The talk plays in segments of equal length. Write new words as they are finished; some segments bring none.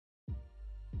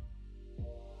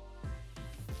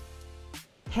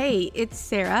Hey, it's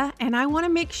Sarah, and I want to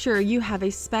make sure you have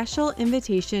a special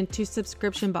invitation to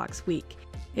Subscription Box Week.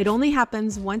 It only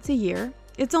happens once a year.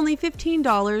 It's only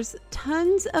 $15,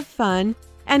 tons of fun,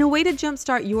 and a way to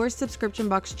jumpstart your subscription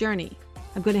box journey.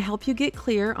 I'm going to help you get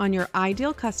clear on your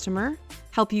ideal customer,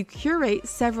 help you curate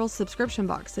several subscription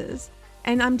boxes,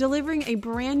 and I'm delivering a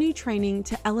brand new training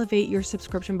to elevate your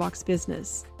subscription box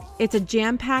business. It's a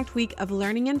jam-packed week of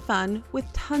learning and fun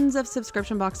with tons of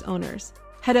subscription box owners.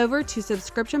 Head over to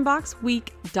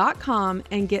subscriptionboxweek.com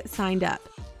and get signed up.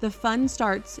 The fun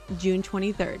starts June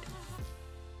 23rd.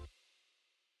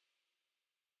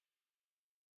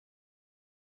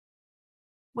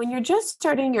 When you're just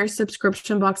starting your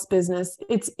subscription box business,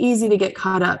 it's easy to get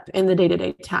caught up in the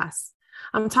day-to-day tasks.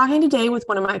 I'm talking today with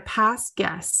one of my past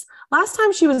guests. Last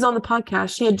time she was on the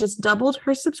podcast, she had just doubled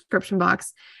her subscription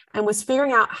box and was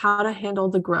figuring out how to handle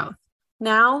the growth.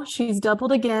 Now she's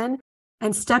doubled again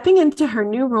and stepping into her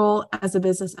new role as a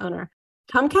business owner.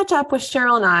 Come catch up with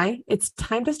Cheryl and I. It's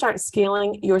time to start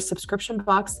scaling your subscription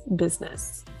box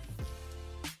business.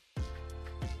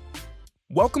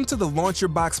 Welcome to the Launch Your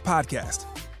Box podcast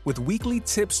with weekly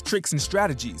tips, tricks, and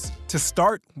strategies to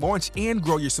start, launch, and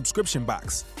grow your subscription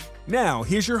box. Now,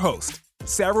 here's your host,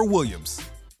 Sarah Williams.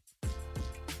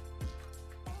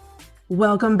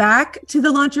 Welcome back to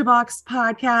the Launch Your Box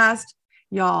podcast.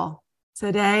 Y'all,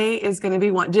 today is going to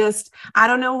be I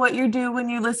don't know what you do when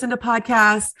you listen to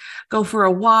podcasts, go for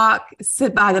a walk,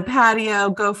 sit by the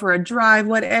patio, go for a drive,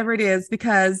 whatever it is,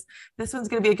 because this one's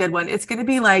going to be a good one. It's going to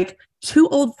be like two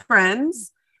old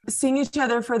friends seeing each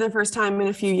other for the first time in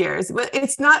a few years. But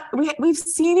it's not, we've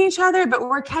seen each other, but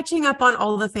we're catching up on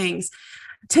all the things.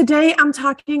 Today, I'm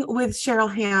talking with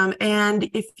Cheryl Ham. And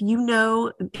if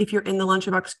you're in the Launch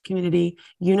Your Box community,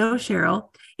 you know Cheryl.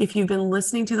 If you've been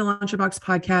listening to the Launch Your Box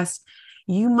podcast,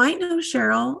 you might know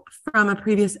Cheryl from a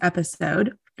previous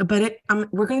episode, but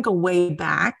we're going to go way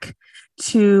back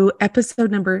to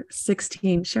episode number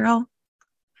 16. Cheryl?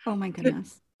 Oh my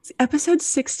goodness. Episode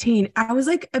 16. I was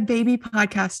like a baby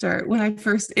podcaster when I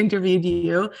first interviewed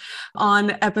you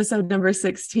on episode number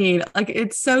 16. Like,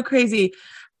 it's so crazy.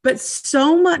 But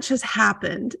so much has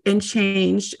happened and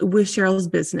changed with Cheryl's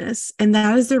business. And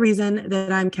that is the reason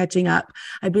that I'm catching up.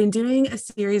 I've been doing a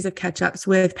series of catch-ups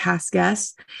with past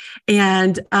guests.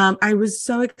 And I was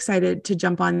so excited to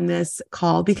jump on this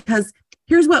call because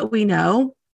here's what we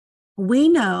know. We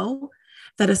know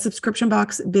that a subscription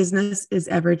box business is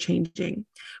ever changing.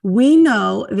 We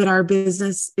know that our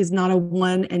business is not a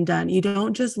one and done. You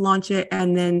don't just launch it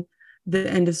and then the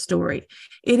end of story.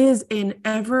 It is an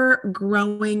ever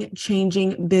growing,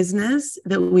 changing business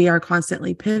that we are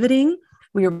constantly pivoting.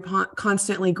 We are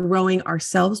constantly growing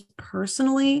ourselves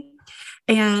personally.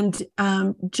 And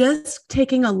just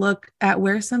taking a look at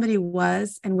where somebody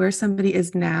was and where somebody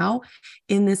is now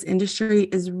in this industry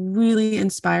is really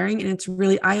inspiring. And it's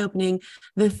really eye-opening.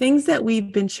 The things that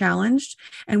we've been challenged,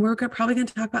 and we're probably going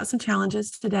to talk about some challenges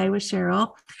today with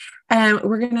Cheryl. And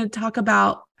we're going to talk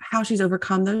about how she's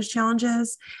overcome those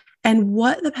challenges and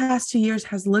what the past 2 years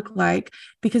has looked like.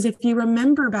 Because if you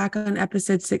remember back on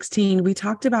episode 16, we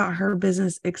talked about her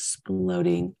business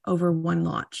exploding over one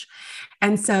launch.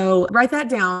 And so write that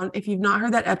down. If you've not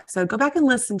heard that episode, go back and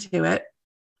listen to it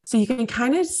so you can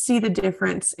kind of see the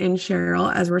difference in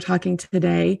Cheryl as we're talking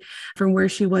today from where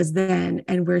she was then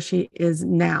and where she is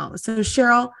now. So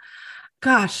Cheryl,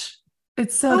 gosh,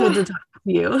 it's so good to talk to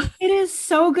you. It is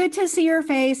so good to see your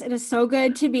face. It is so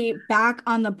good to be back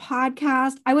on the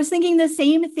podcast. I was thinking the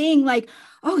same thing, like,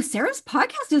 oh, Sarah's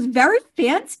podcast is very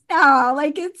fancy now.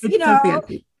 Like it's so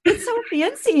fancy. It's so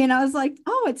fancy. And I was like,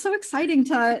 oh, it's so exciting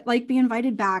to be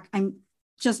invited back. I'm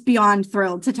just beyond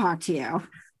thrilled to talk to you.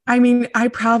 I mean, I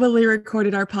probably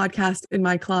recorded our podcast in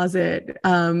my closet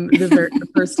the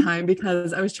first time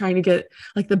because I was trying to get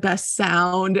the best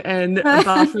sound and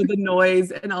buffer the noise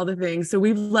and all the things. So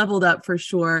we've leveled up for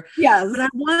sure. Yes.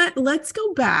 But let's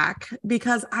go back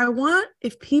because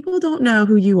if people don't know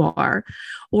who you are,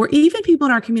 or even people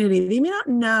in our community, they may not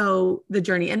know the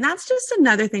journey. And that's just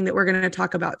another thing that we're going to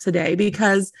talk about today,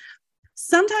 because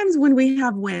sometimes when we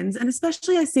have wins, and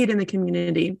especially I see it in the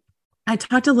community, I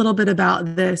talked a little bit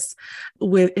about this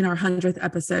in our 100th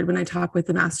episode when I talk with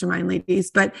the mastermind ladies,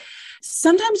 but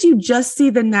sometimes you just see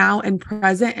the now and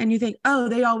present and you think, oh,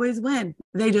 they always win.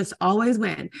 They just always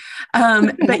win.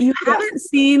 But you haven't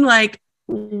seen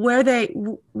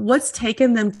what's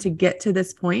taken them to get to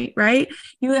this point, right?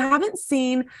 You haven't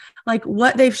seen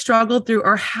what they've struggled through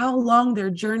or how long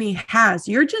their journey has.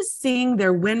 You're just seeing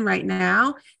their win right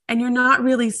now. And you're not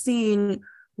really seeing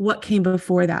what came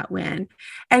before that win.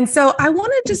 And so I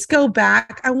want to just go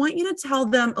back. I want you to tell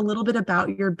them a little bit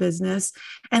about your business,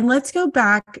 and let's go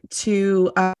back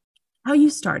to how you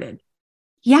started.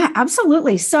 Yeah,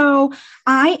 absolutely. So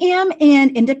I am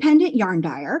an independent yarn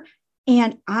dyer,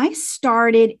 and I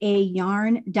started a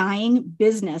yarn dyeing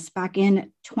business back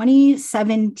in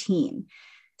 2017.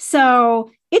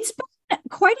 So it's been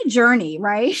quite a journey,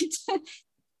 right?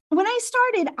 When I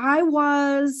started, I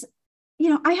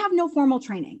have no formal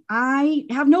training. I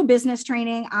have no business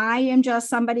training. I am just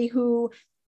somebody who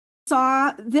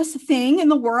saw this thing in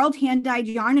the world, hand-dyed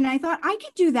yarn, and I thought I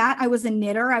could do that. I was a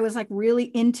knitter. I was like really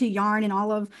into yarn and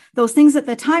all of those things at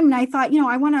the time. And I thought,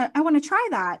 I want to try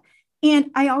that.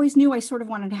 And I always knew I sort of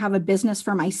wanted to have a business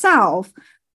for myself.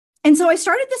 And so I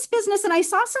started this business and I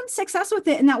saw some success with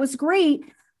it, and that was great.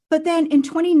 But then in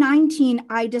 2019,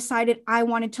 I decided I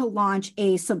wanted to launch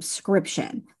a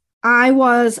subscription. I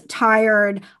was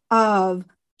tired of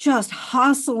just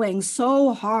hustling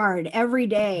so hard every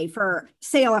day for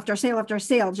sale after sale after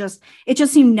sale. It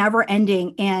just seemed never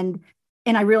ending. And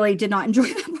I really did not enjoy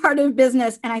that part of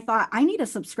business. And I thought, I need a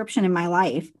subscription in my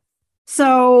life.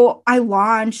 So I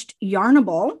launched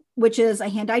Yarnable, which is a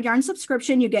hand-dyed yarn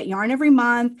subscription. You get yarn every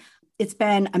month. It's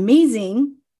been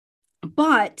amazing,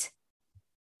 but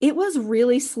it was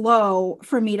really slow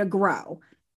for me to grow.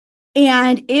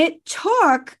 And it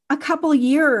took a couple of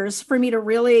years for me to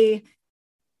really,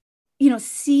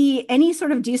 see any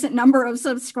sort of decent number of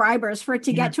subscribers for it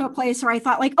to get to a place where I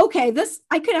thought like, okay,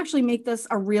 I could actually make this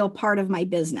a real part of my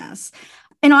business.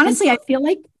 And honestly, I feel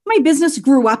like my business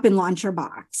grew up in Launch Your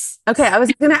Box. Okay. I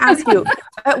was going to ask you,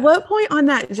 at what point on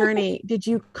that journey did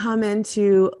you come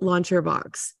into Launch Your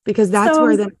Box? Because that's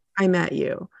where then I met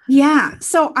you. Yeah.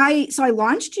 So I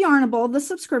launched Yarnable, the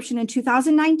subscription, in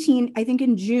 2019, I think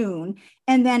in June.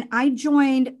 And then I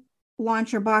joined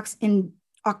Launch Your Box in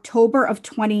October of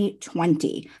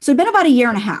 2020. So it'd been about a year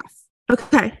and a half.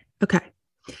 Okay.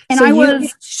 And so I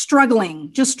was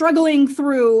struggling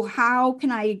through how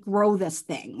can I grow this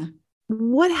thing?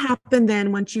 What happened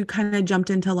then once you kind of jumped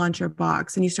into Launch Your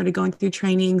Box and you started going through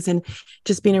trainings and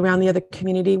just being around the other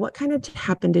community? What kind of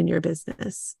happened in your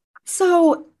business?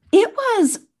 So it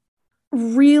was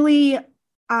really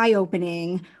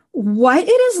eye-opening what it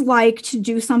is like to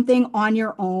do something on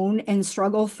your own and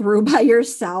struggle through by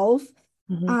yourself.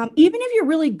 Even if you're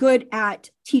really good at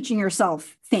teaching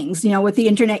yourself things, with the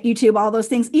internet, YouTube, all those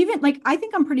things, even like, I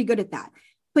think I'm pretty good at that.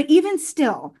 But even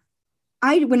still,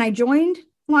 when I joined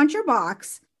Launch Your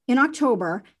Box in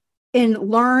October and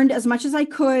learned as much as I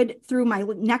could through my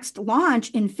next launch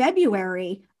in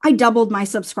February, I doubled my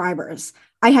subscribers.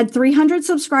 I had 300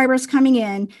 subscribers coming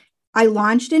in. I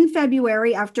launched in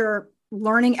February after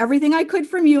learning everything I could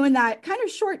from you in that kind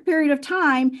of short period of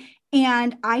time.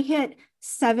 And I hit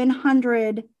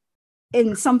 700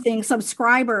 and something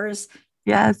subscribers.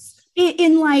 Yes.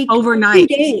 In like overnight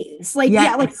 2 days. Like, yes.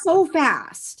 Yeah, like so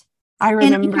fast. I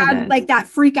remember and had like that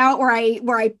freak out where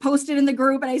I posted in the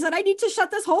group and I said, I need to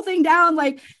shut this whole thing down.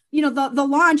 Like, the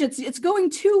launch, it's going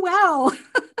too well.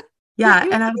 Yeah.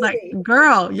 And I was like,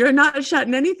 girl, you're not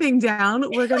shutting anything down.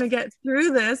 We're going to get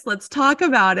through this. Let's talk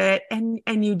about it.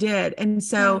 And you did. And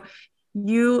so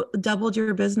you doubled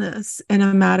your business in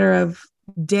a matter of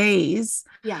days.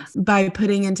 Yes. By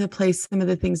putting into place some of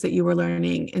the things that you were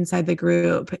learning inside the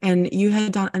group. And you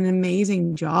had done an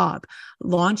amazing job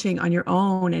launching on your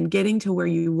own and getting to where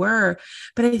you were.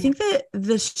 But I think that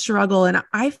the struggle, and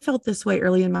I felt this way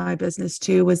early in my business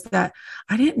too, was that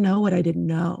I didn't know what I didn't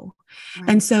know. Right.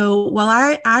 And so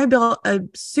while I built a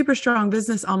super strong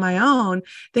business on my own,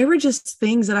 there were just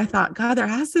things that I thought, God, there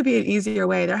has to be an easier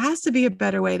way. There has to be a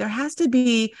better way. There has to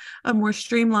be a more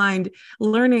streamlined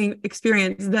learning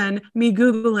experience than me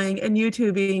Googling and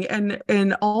YouTubing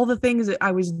and all the things that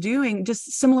I was doing,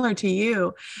 just similar to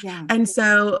you. Yeah. And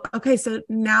so, okay, so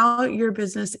now your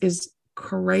business is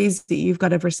crazy. You've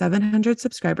got over 700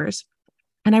 subscribers.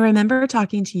 And I remember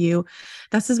talking to you.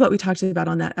 This is what we talked about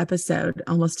on that episode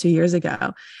almost 2 years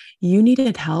ago. You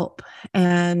needed help.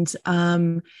 And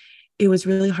it was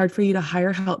really hard for you to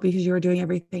hire help because you were doing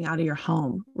everything out of your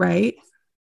home, right?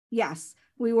 Yes.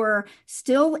 We were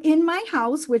still in my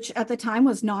house, which at the time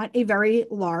was not a very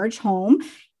large home.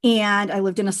 And I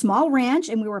lived in a small ranch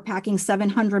and we were packing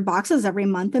 700 boxes every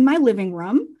month in my living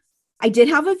room. I did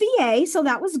have a VA, so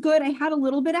that was good. I had a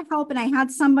little bit of help and I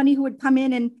had somebody who would come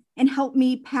in and help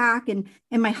me pack. And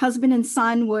my husband and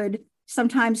son would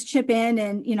sometimes chip in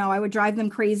and, I would drive them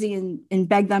crazy and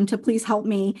beg them to please help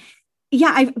me.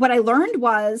 Yeah. What I learned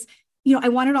was, I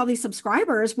wanted all these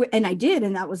subscribers and I did,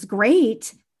 and that was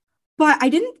great. But I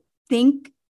didn't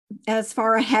think as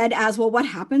far ahead as, well, what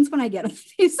happens when I get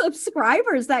these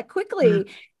subscribers that quickly?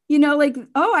 Like,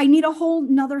 oh, I need a whole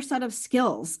nother set of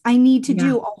skills. I need to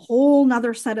do a whole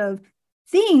nother set of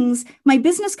things. My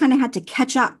business kind of had to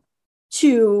catch up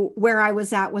to where I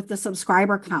was at with the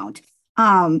subscriber count.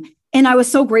 And I was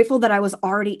so grateful that I was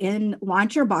already in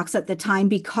Launch Your Box at the time,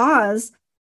 because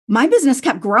my business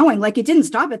kept growing. Like, it didn't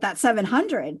stop at that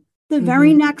 700. The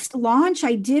very next launch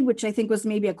I did, which I think was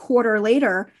maybe a quarter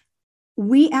later,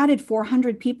 we added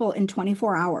 400 people in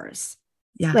 24 hours.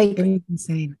 Yeah, like, it was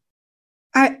insane.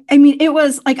 I mean, it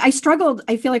was like, I struggled,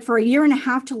 I feel like, for a year and a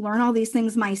half to learn all these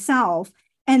things myself.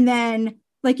 And then,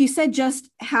 like you said, just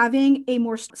having a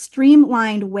more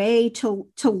streamlined way to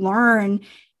learn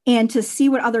and to see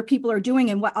what other people are doing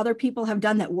and what other people have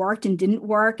done that worked and didn't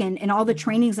work, and all the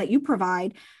trainings that you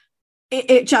provide,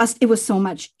 it was so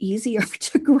much easier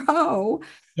to grow.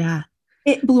 Yeah.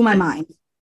 It blew my mind.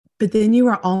 But then you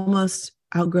were almost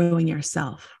outgrowing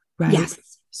yourself, right?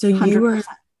 Yes. So 100%.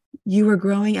 you were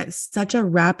growing at such a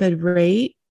rapid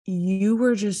rate. You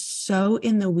were just so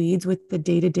in the weeds with the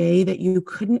day-to-day that you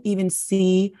couldn't even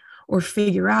see or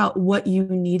figure out what you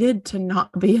needed to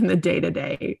not be in the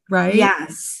day-to-day, right?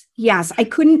 Yes. I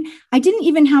didn't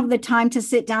even have the time to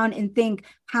sit down and think,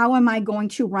 how am I going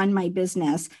to run my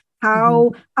business?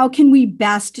 How can we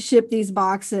best ship these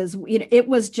boxes? It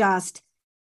was just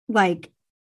like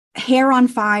hair on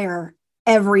fire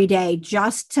every day,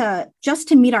 just to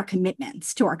meet our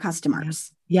commitments to our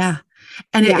customers. Yeah.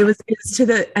 And it's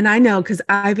and I know, because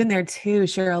I've been there too,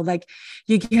 Cheryl, like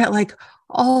you get like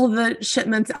all the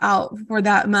shipments out for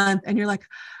that month and you're like,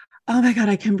 oh my God,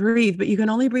 I can breathe, but you can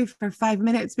only breathe for 5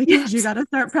 minutes because you got to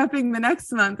start prepping the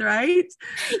next month, right?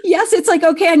 Yes. It's like,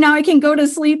 okay, now I can go to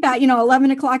sleep at,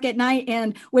 11 o'clock at night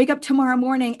and wake up tomorrow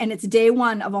morning, and it's day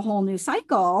one of a whole new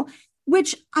cycle,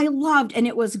 which I loved. And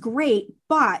it was great,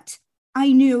 but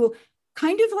I knew,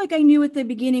 kind of like I knew at the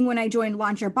beginning when I joined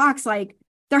Launch Your Box, like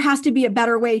there has to be a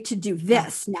better way to do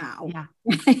this now. Yeah.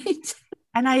 Right.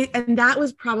 And that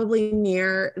was probably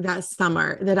near that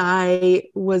summer that I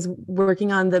was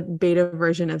working on the beta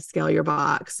version of Scale Your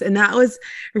Box. And that was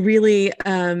really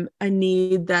a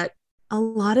need that a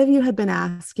lot of you had been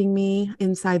asking me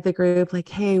inside the group, like,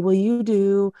 hey, will you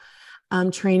do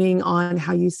training on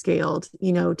how you scaled,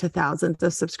 to thousands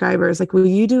of subscribers? Like, will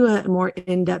you do a more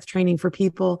in-depth training for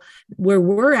people where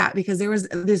we're at? Because there was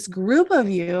this group of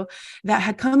you that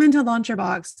had come into Launch Your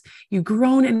Box. You've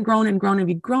grown and grown and grown, and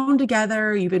you've grown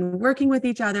together. You've been working with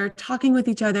each other, talking with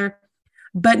each other,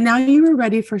 but now you were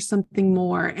ready for something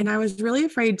more. And I was really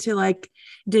afraid to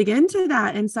dig into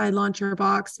that inside Launch Your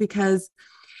Box, because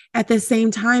at the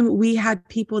same time, we had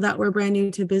people that were brand new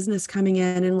to business coming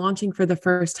in and launching for the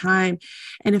first time.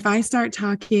 And if I start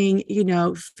talking,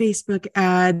 Facebook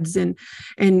ads and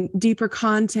deeper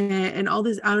content and all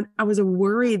this, I was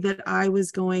worried that I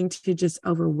was going to just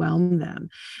overwhelm them.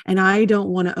 And I don't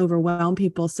want to overwhelm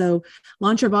people. So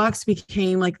Launch Your Box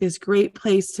became like this great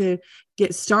place to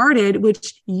get started,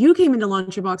 which you came into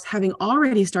Launch Your Box having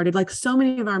already started, like so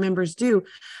many of our members do.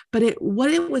 But what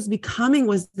it was becoming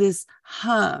was this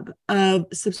hub of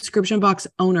subscription box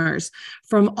owners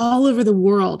from all over the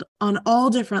world on all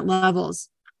different levels.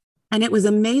 And it was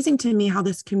amazing to me how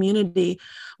this community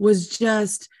was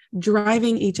just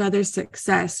driving each other's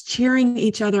success, cheering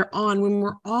each other on when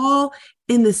we're all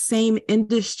in the same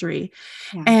industry.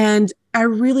 Yeah. And I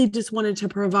really just wanted to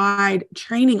provide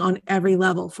training on every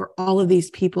level for all of these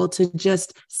people to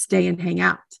just stay and hang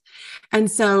out.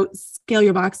 And so Scale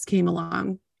Your Box came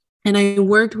along. And I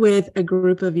worked with a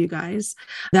group of you guys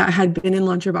that had been in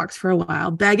Launch Your Box for a while,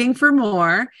 begging for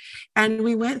more. And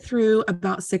we went through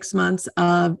about 6 months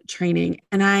of training.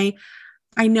 And I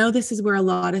know this is where a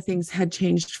lot of things had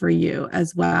changed for you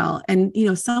as well. And,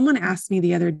 someone asked me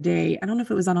the other day, I don't know if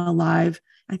it was on a live,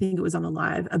 I think it was on a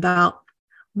live, about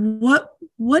what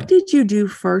did you do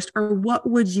first, or what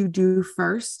would you do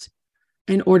first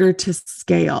in order to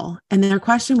scale? And their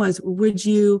question was, would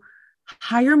you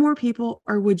hire more people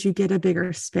or would you get a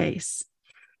bigger space?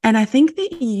 And I think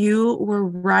that you were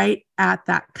right at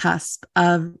that cusp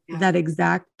of that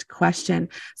exact question.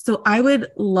 So I would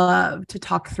love to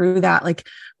talk through that. Like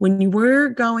when you were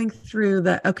going through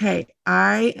okay,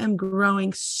 I am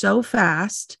growing so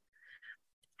fast.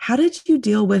 How did you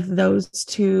deal with those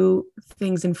two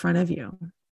things in front of you?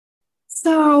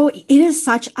 So it is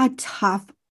such a tough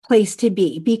place to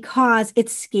be, because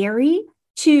it's scary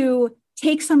to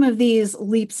take some of these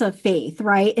leaps of faith,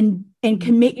 right? And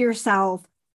commit yourself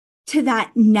to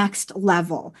that next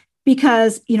level,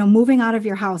 because, moving out of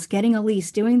your house, getting a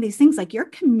lease, doing these things, like you're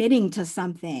committing to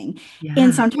something. Yeah.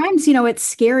 And sometimes, it's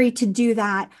scary to do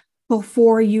that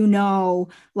before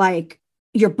like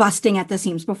you're busting at the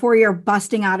seams, before you're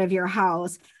busting out of your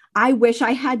house. I wish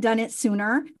I had done it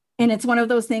sooner. And it's one of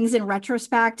those things in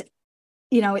retrospect,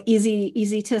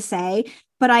 easy to say,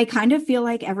 but I kind of feel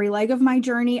like every leg of my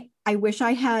journey, I wish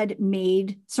I had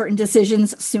made certain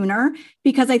decisions sooner,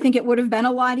 because I think it would have been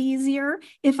a lot easier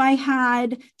if I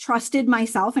had trusted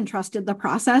myself and trusted the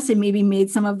process and maybe made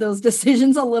some of those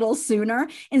decisions a little sooner,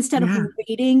 instead of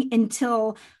waiting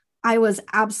until I was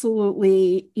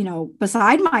absolutely,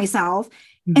 beside myself,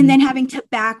 and then having to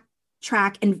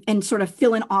backtrack and sort of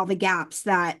fill in all the gaps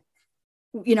that,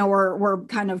 were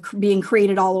kind of being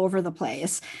created all over the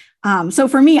place. So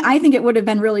for me, I think it would have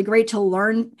been really great to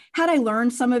learn, had I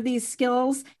learned some of these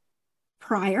skills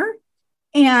prior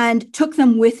and took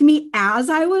them with me as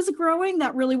I was growing,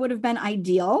 that really would have been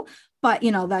ideal. But,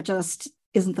 that just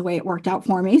isn't the way it worked out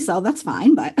for me. So that's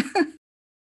fine. But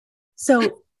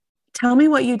so tell me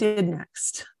what you did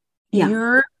next. Yeah.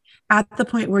 You're at the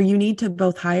point where you need to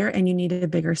both hire and you need a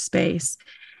bigger space.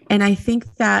 And I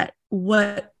think that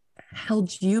what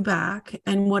held you back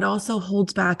and what also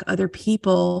holds back other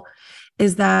people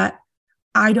is that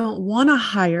I don't want to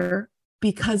hire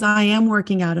because I am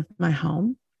working out of my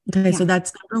home. Okay. Yeah. So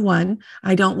that's number one.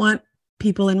 I don't want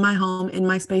people in my home, in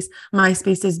my space. My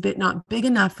space is not big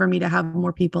enough for me to have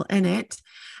more people in it.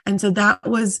 And so that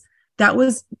was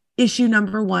issue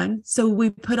number one. So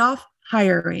we put off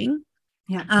hiring.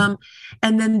 Yeah.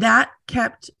 And then that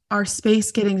kept our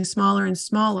space getting smaller and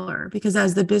smaller, because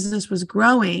as the business was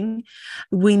growing,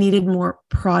 we needed more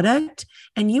product,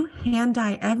 and you hand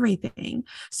dye everything.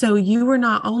 So you were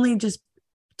not only just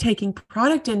taking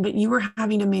product in, but you were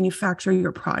having to manufacture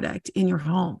your product in your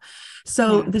home.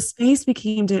 So the space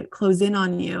became to close in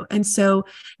on you. And so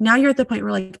now you're at the point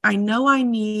where like, I know I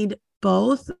need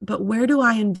both, but where do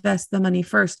I invest the money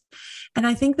first? And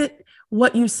I think that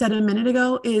what you said a minute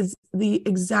ago is the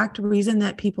exact reason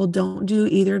that people don't do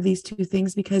either of these two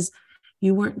things, because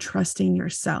you weren't trusting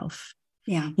yourself.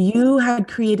 Yeah. You had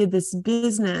created this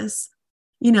business,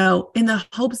 in the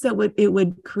hopes that it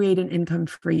would create an income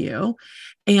for you,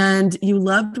 and you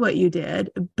loved what you did,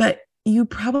 but you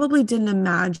probably didn't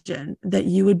imagine that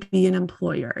you would be an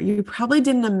employer. You probably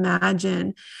didn't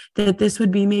imagine that this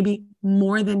would be maybe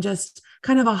more than just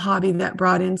kind of a hobby that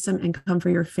brought in some income for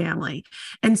your family.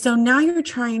 And so now you're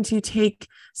trying to take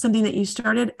something that you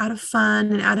started out of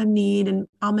fun and out of need, and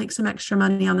I'll make some extra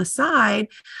money on the side,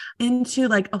 into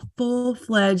like a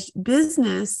full-fledged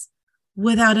business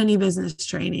without any business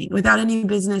training, without any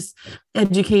business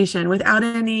education, without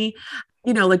any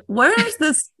like, where's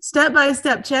this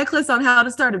step-by-step checklist on how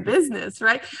to start a business,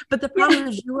 right? But the problem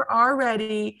is you were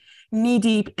already knee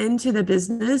deep into the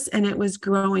business, and it was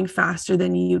growing faster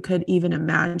than you could even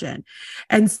imagine.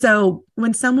 And so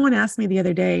when someone asked me the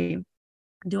other day,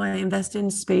 do I invest in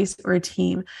space or a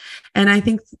team? And I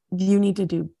think you need to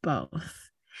do both.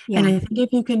 Yeah. And I think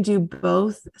if you can do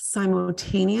both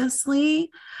simultaneously,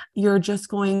 you're just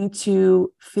going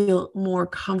to feel more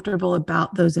comfortable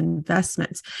about those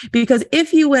investments. Because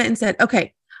if you went and said,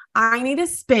 okay, I need a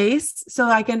space so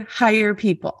I can hire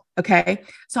people. Okay.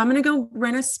 So I'm going to go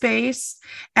rent a space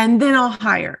and then I'll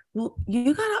hire. Well,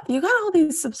 you got all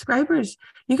these subscribers.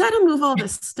 You got to move all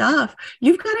this stuff.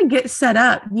 You've got to get set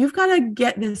up. You've got to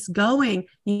get this going.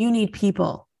 You need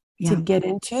people to get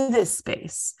into this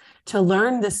space, to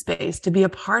learn this space, to be a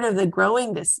part of the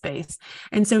growing this space.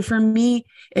 And so for me,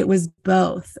 it was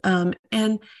both.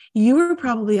 And you were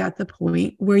probably at the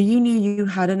point where you knew you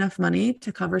had enough money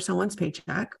to cover someone's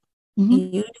paycheck.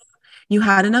 Mm-hmm. You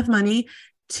had enough money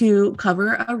to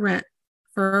cover a rent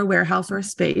for a warehouse or a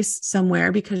space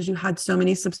somewhere because you had so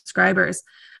many subscribers.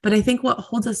 But I think what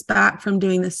holds us back from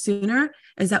doing this sooner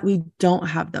is that we don't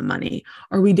have the money,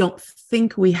 or we don't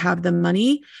think we have the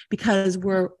money, because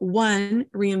we're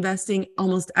reinvesting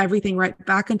almost everything right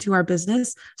back into our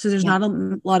business. So there's not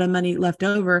a lot of money left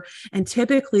over. And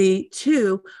typically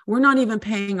two, we're not even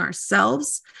paying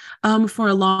ourselves for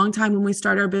a long time when we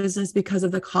start our business, because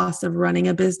of the cost of running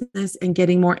a business and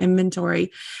getting more inventory.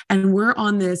 And we're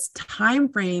on this time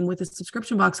frame with a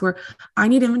subscription box where I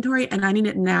need inventory and I need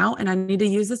it now, and I need to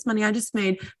use this money I just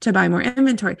made to buy more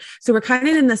inventory. So we're kind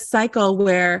of in this cycle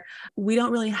where we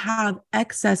don't really have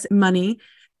excess money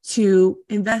to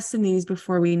invest in these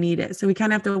before we need it. So we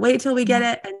kind of have to wait till we get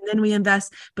it and then we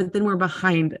invest, but then we're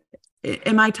behind.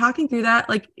 Am I talking through that?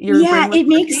 Like it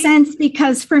makes sense,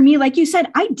 because for me, like you said,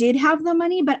 I did have the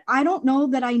money, but I don't know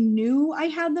that I knew I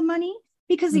had the money,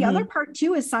 because the other part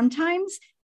too is sometimes,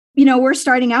 we're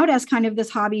starting out as kind of this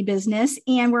hobby business,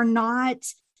 and we're not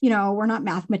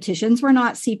mathematicians. We're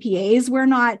not CPAs. We're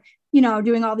not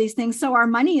doing all these things. So our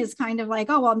money is kind of like,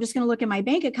 oh, well, I'm just going to look at my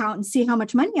bank account and see how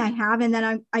much money I have. And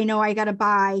then I know I got to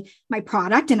buy my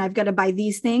product and I've got to buy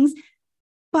these things,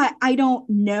 but I don't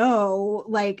know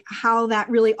like how that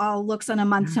really all looks on a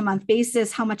month to month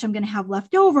basis, how much I'm going to have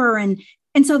left over. And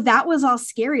so that was all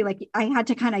scary. Like I had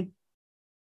to kind of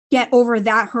get over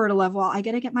that hurdle of, well, I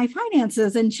got to get my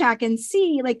finances in check and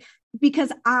see, like,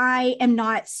 because I am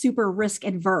not super risk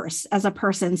adverse as a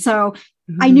person. So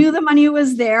I knew the money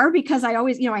was there because I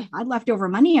always, I had leftover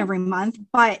money every month,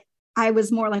 but I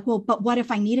was more like, well, but what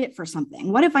if I need it for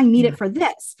something? What if I need it for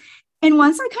this? And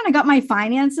once I kind of got my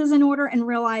finances in order and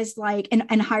realized like,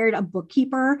 and hired a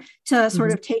bookkeeper to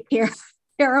sort of take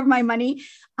care of my money,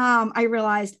 I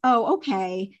realized, oh,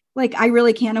 okay, like I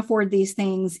really can't afford these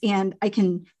things, and I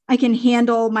can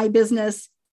handle my business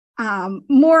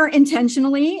more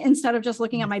intentionally instead of just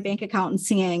looking at my bank account and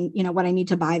seeing, what I need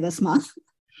to buy this month.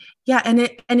 Yeah.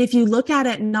 And if you look at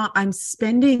it, not I'm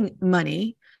spending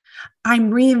money, I'm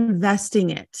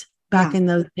reinvesting it back in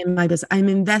my business. I'm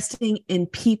investing in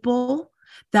people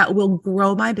that will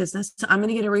grow my business. So I'm going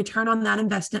to get a return on that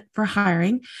investment for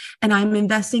hiring, and I'm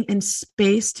investing in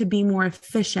space to be more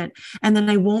efficient. And then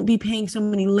I won't be paying so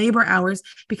many labor hours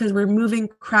because we're moving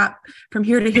crap from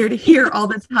here to here to here all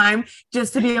the time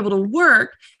just to be able to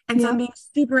work. And so I'm being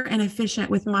super inefficient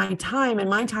with my time, and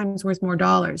my time is worth more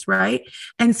dollars, right?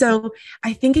 And so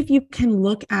I think if you can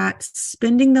look at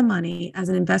spending the money as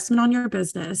an investment on your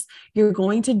business, you're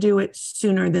going to do it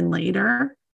sooner than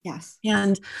later. Yes.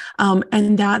 And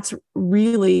that's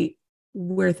really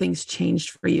where things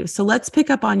changed for you. So let's pick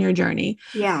up on your journey.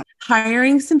 Yeah.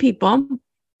 Hiring some people,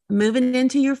 moving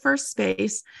into your first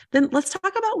space. Then let's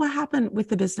talk about what happened with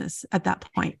the business at that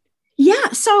point. Yeah.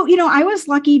 So, I was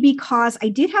lucky because I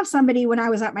did have somebody when I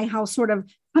was at my house sort of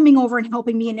coming over and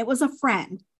helping me, and it was a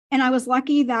friend. And I was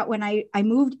lucky that when I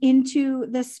moved into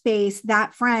the space,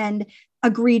 that friend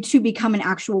agreed to become an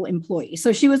actual employee.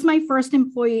 So she was my first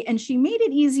employee, and she made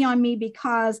it easy on me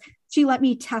because she let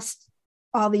me test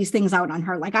all these things out on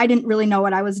her. Like I didn't really know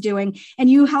what I was doing. And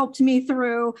you helped me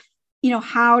through,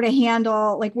 how to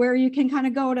handle, like where you can kind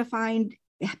of go to find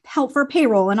help for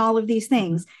payroll and all of these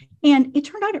things. And it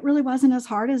turned out it really wasn't as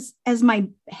hard as my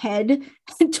head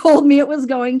told me it was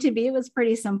going to be. It was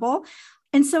pretty simple.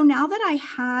 And so now that I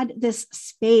had this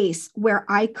space where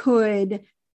I could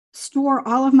store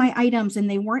all of my items and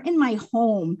they weren't in my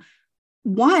home,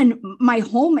 my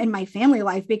home and my family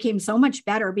life became so much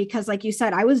better because, like you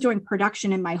said, I was doing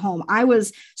production in my home. I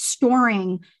was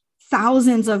storing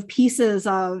thousands of pieces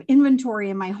of inventory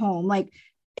in my home. Like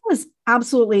it was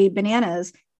absolutely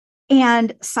bananas.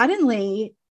 And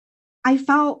suddenly I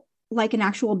felt like an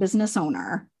actual business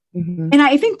owner. Mm-hmm. And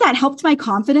I think that helped my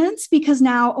confidence because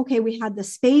now, okay, we had the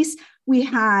space, we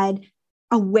had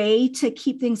a way to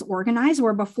keep things organized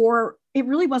where before it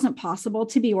really wasn't possible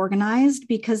to be organized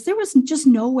because there was just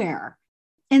nowhere.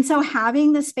 And so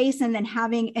having the space and then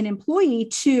having an employee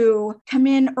to come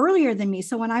in earlier than me.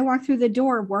 So when I walked through the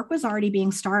door, work was already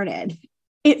being started.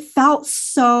 It felt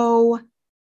so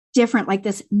different, like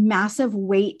this massive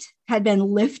weight had been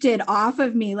lifted off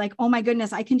of me. Like, oh my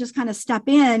goodness, I can just kind of step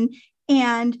in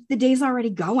and the day's already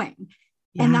going.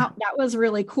 Yeah. And that was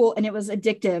really cool. And it was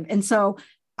addictive. And so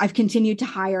I've continued to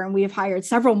hire, and we have hired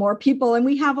several more people, and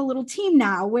we have a little team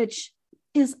now, which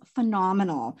is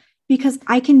phenomenal because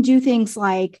I can do things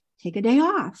like take a day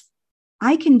off.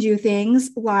 I can do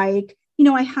things like,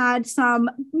 I had some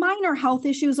minor health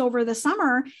issues over the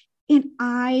summer and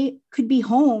I could be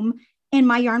home and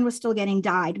my yarn was still getting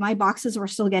dyed. My boxes were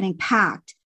still getting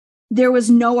packed. There was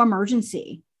no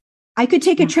emergency. I could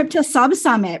take a trip to Sub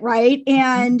Summit, right?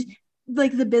 And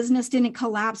like the business didn't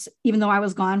collapse, even though I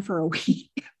was gone for a week.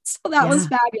 So that was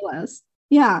fabulous.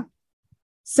 Yeah.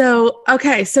 So,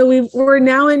 okay. So we're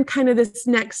now in kind of this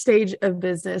next stage of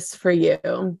business for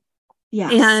you. Yeah.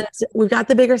 And we've got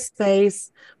the bigger space.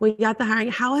 We got the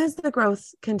hiring. How has the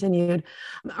growth continued?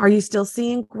 Are you still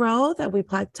seeing growth? Have we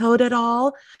plateaued at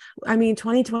all? I mean,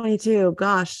 2022,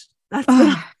 gosh, that's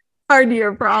a hard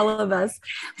year for all of us.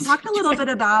 Talk a little bit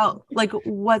about like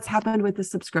what's happened with the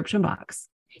subscription box.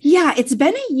 Yeah, it's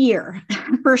been a year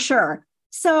for sure.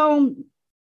 So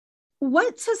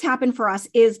what has happened for us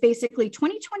is basically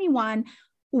 2021,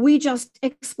 we just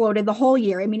exploded the whole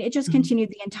year. I mean, it just continued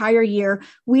the entire year.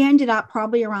 We ended up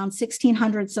probably around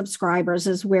 1,600 subscribers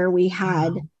is where we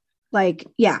had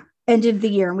ended the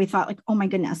year. And we thought like, oh my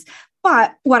goodness.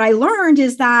 But what I learned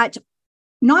is that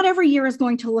not every year is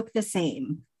going to look the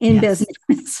same in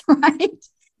business, right?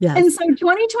 Yes. And so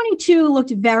 2022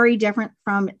 looked very different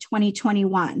from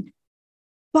 2021.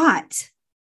 But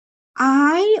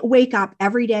I wake up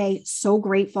every day so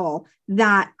grateful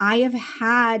that I have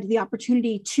had the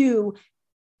opportunity to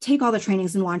take all the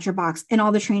trainings in Launch Your Box and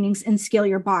all the trainings in Scale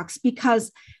Your Box,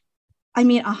 because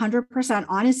 100%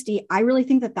 honesty, I really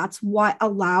think that that's what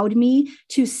allowed me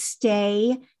to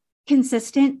stay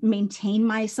consistent, maintain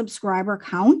my subscriber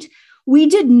count. We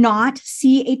did not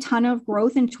see a ton of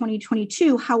growth in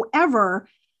 2022. However,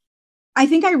 I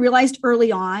think I realized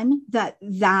early on that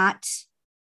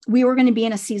we were going to be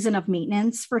in a season of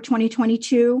maintenance for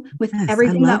 2022 with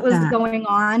everything that was going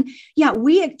on. Yeah,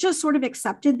 we just sort of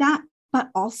accepted that. But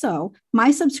also,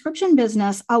 my subscription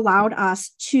business allowed us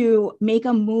to make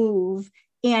a move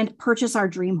and purchase our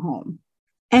dream home.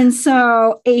 And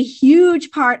so a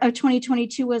huge part of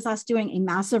 2022 was us doing a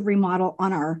massive remodel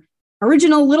on our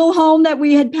original little home that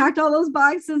we had packed all those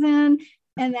boxes in.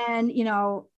 And then,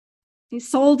 we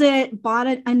sold it, bought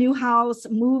a new house,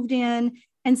 moved in.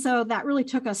 And so that really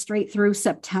took us straight through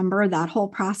September, that whole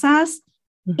process.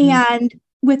 Mm-hmm. And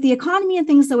with the economy and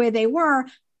things the way they were,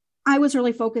 I was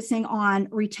really focusing on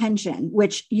retention,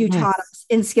 which you taught us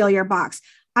in Scale Your Box.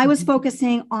 I was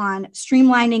focusing on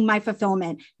streamlining my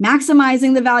fulfillment,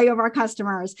 maximizing the value of our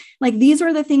customers. Like, these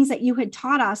were the things that you had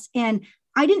taught us. And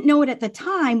I didn't know it at the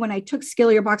time when I took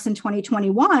Scale Your Box in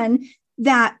 2021,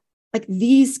 that like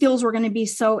these skills were going to be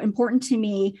so important to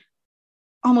me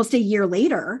almost a year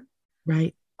later.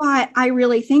 Right. But I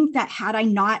really think that had I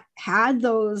not had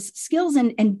those skills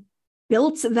and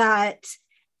built that,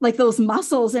 like those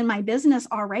muscles in my business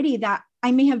already, that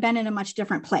I may have been in a much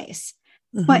different place.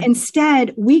 Mm-hmm. But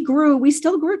instead we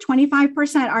still grew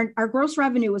 25%. Our gross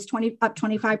revenue was up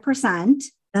 25%.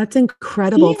 That's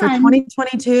incredible for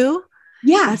 2022.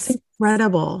 Yes. That's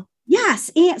incredible.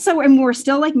 Yes. And we're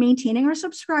still like maintaining our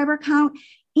subscriber count.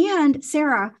 And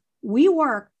Sarah, we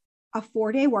work a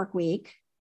 4-day work week.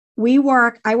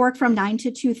 I work from 9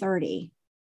 to 2:30,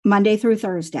 Monday through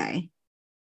Thursday.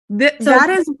 That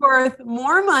is worth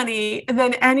more money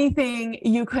than anything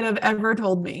you could have ever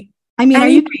told me. Are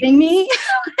you kidding me?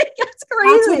 That's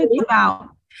crazy. That's what it's about.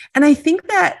 And I think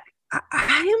that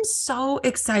I am so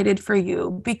excited for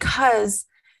you, because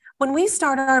when we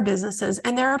start our businesses,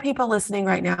 and there are people listening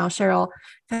right now, Cheryl,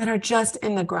 that are just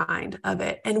in the grind of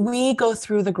it, and we go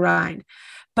through the grind.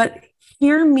 But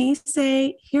hear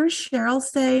Cheryl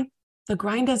say, the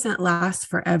grind doesn't last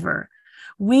forever.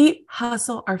 We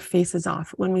hustle our faces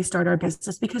off when we start our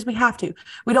business because we have to.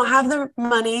 We don't have the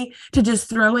money to just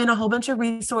throw in a whole bunch of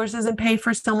resources and pay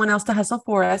for someone else to hustle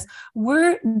for us.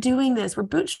 We're doing this. We're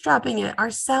bootstrapping it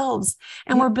ourselves,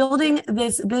 and we're building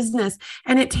this business,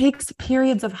 and it takes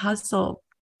periods of hustle.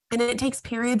 And it takes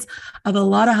periods of a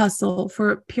lot of hustle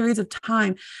for periods of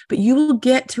time, but you will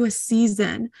get to a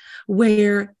season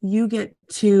where you get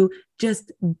to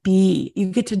just be. You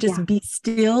get to just be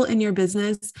still in your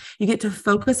business. You get to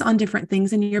focus on different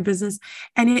things in your business.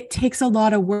 And it takes a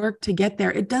lot of work to get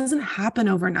there. It doesn't happen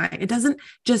overnight. It doesn't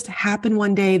just happen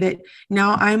one day that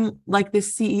now I'm like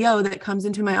this CEO that comes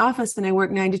into my office and I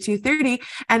work 9 to 2:30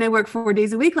 and I work 4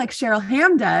 days a week like Cheryl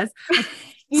Ham does.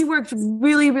 He worked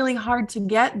really, really hard to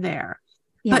get there.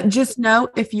 Yeah. But just know,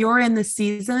 if you're in the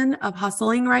season of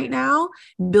hustling right now,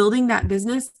 building that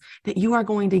business, that you are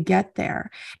going to get there.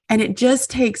 And it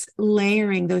just takes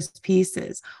layering those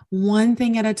pieces one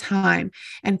thing at a time.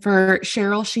 And for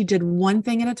Cheryl, she did one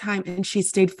thing at a time, and she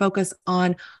stayed focused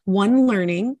on one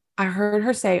learning. I heard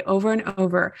her say over and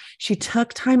over, she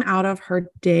took time out of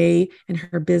her day and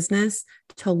her business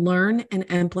to learn and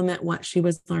implement what she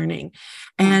was learning.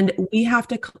 And we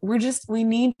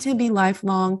need to be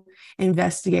lifelong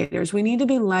investigators. We need to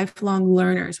be lifelong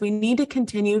learners. We need to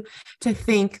continue to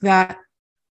think that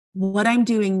what I'm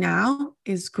doing now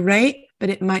is great, but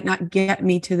it might not get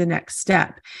me to the next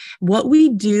step. What we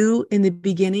do in the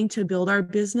beginning to build our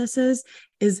businesses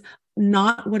is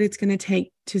not what it's going to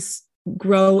take to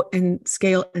grow and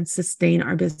scale and sustain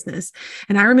our business.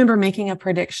 And I remember making a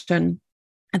prediction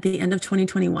at the end of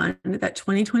 2021 that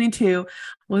 2022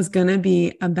 was going to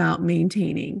be about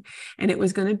maintaining. And it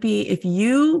was going to be, if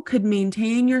you could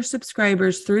maintain your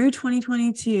subscribers through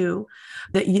 2022,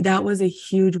 that was a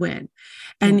huge win.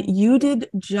 And you did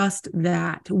just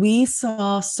that. We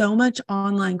saw so much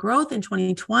online growth in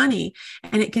 2020,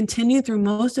 and it continued through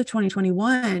most of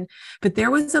 2021. But there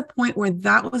was a point where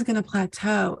that was going to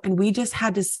plateau, and we just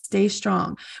had to stay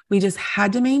strong. We just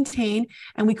had to maintain,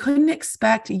 and we couldn't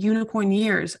expect unicorn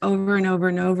years over and over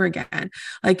and over again.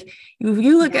 Like, if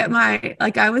you look at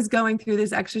I was going through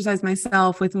this exercise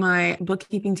myself with my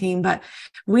bookkeeping team, but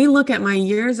we look at my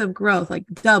years of growth, like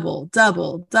double,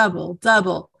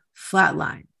 flat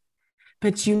line.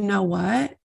 But you know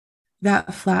what?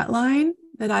 That flat line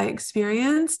that I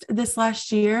experienced this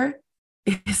last year,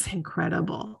 is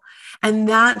incredible. And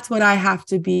that's what I have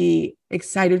to be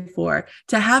excited for.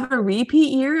 To have a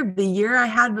repeat year of the year I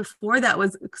had before that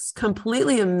was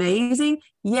completely amazing.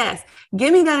 Yes.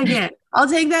 Give me that again. I'll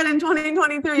take that in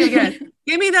 2023 again.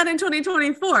 Give me that in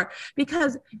 2024.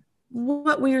 Because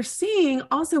what we are seeing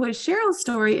also with Cheryl's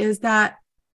story is that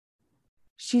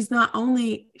she's not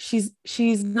only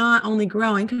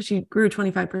growing, because she grew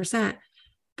 25%,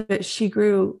 but she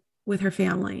grew with her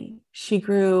family. She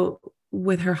grew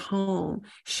with her home.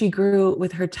 She grew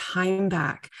with her time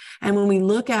back. And when we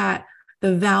look at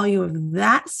the value of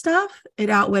that stuff, it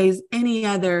outweighs any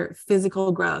other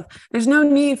physical growth. There's no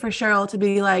need for Cheryl to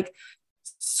be like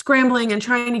scrambling and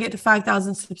trying to get to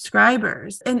 5,000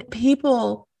 subscribers. And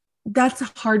people, that's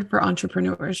hard for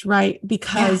entrepreneurs, right?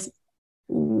 Because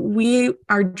we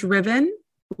are driven.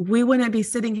 We wouldn't be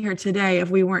sitting here today if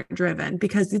we weren't driven,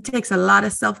 because it takes a lot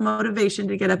of self-motivation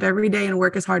to get up every day and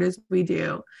work as hard as we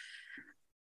do.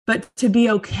 But to be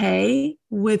okay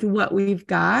with what we've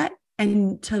got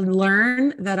and to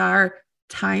learn that our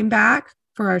time back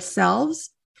for ourselves,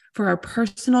 for our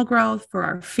personal growth, for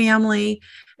our family,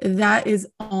 that is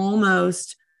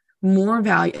almost more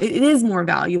value. It is more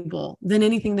valuable than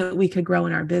anything that we could grow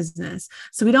in our business.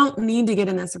 So we don't need to get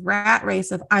in this rat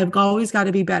race of, I've always got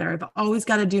to be better. I've always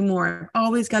got to do more. I've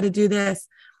always got to do this.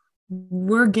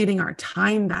 We're getting our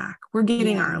time back. We're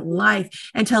getting our life,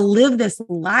 and to live this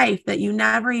life that you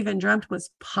never even dreamt was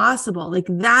possible. Like,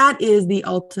 that is the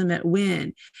ultimate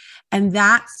win. And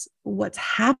that's what's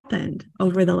happened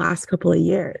over the last couple of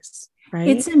years, right?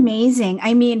 It's amazing.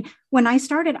 I mean, when I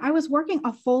started, I was working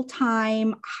a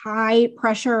full-time,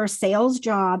 high-pressure sales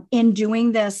job and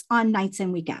doing this on nights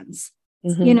and weekends.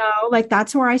 You know, like,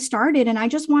 that's where I started. And I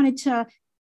just wanted to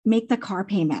make the car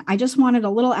payment. I just wanted a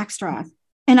little extra.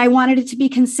 And I wanted it to be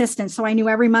consistent. So I knew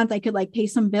every month I could like pay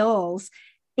some bills.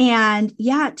 And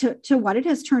to what it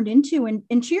has turned into.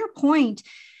 And to your point,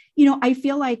 you know, I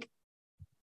feel like,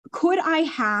 could I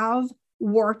have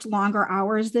worked longer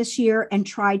hours this year and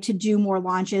tried to do more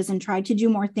launches and tried to do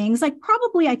more things? Like,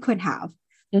 probably I could have.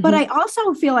 But I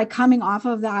also feel like, coming off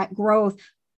of that growth,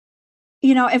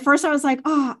 you know, at first I was like,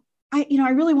 I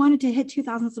really wanted to hit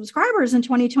 2,000 subscribers in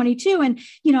 2022. And,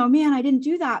 you know, man, I didn't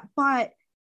do that. But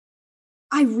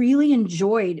I really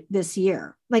enjoyed this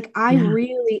year. Like, I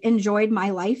really enjoyed my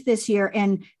life this year.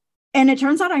 And it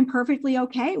turns out I'm perfectly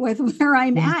okay with where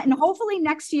I'm at. And hopefully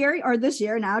next year, or this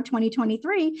year now,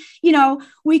 2023, you know,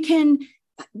 we can,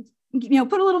 you know,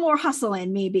 put a little more hustle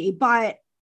in maybe. But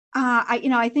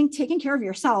I think taking care of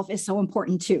yourself is so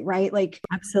important too, right? Like,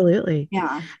 absolutely.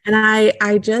 Yeah. And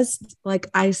I just, like,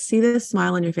 I see this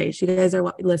smile on your face. You guys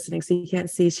are listening, so you can't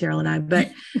see Cheryl and I, but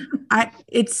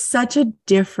it's such a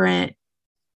different,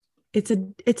 it's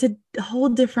a whole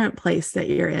different place that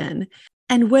you're in.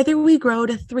 And whether we grow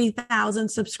to 3,000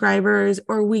 subscribers,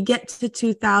 or we get to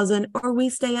 2,000, or we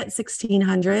stay at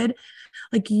 1,600,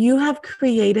 like, you have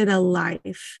created a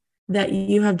life that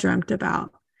you have dreamt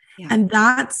about. Yeah. And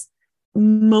that's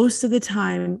most of the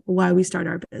time why we start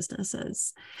our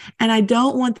businesses. And I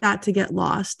don't want that to get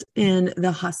lost in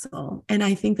the hustle. And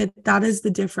I think that is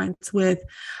the difference with,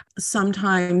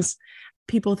 sometimes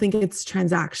people think it's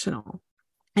transactional.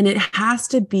 And it has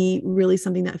to be really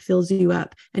something that fills you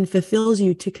up and fulfills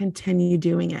you to continue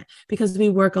doing it, because we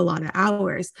work a lot of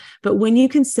hours. But when you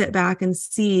can sit back and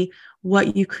see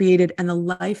what you created and the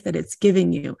life that it's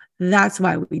giving you, that's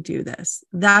why we do this.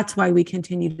 That's why we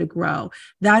continue to grow.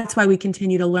 That's why we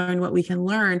continue to learn what we can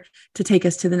learn to take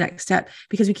us to the next step,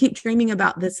 because we keep dreaming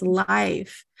about this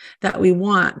life that we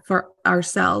want for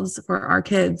ourselves, for our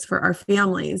kids, for our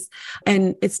families.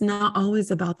 And it's not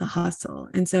always about the hustle.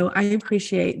 And so I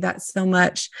appreciate that so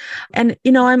much. And,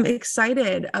 you know, I'm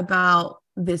excited about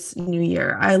this new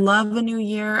year. I love a new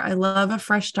year. I love a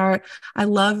fresh start. I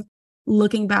love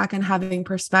looking back and having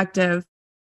perspective.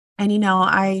 And, you know,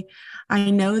 I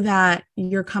know that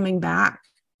you're coming back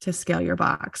to Scale Your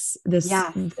Box this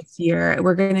year.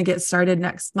 We're going to get started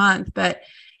next month, but,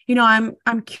 you know,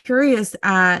 I'm curious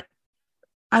and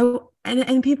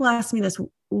people ask me this,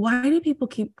 why do people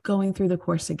keep going through the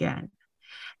course again?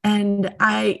 And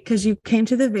because you came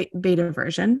to the beta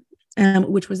version,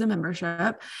 which was a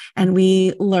membership, and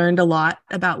we learned a lot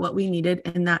about what we needed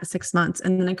in that 6 months.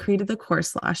 And then I created the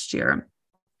course last year.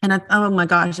 And oh my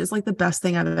gosh, it's like the best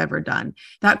thing I've ever done.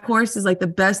 That course is like the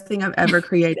best thing I've ever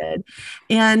created.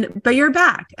 But you're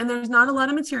back, and there's not a lot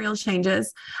of material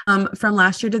changes from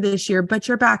last year to this year, but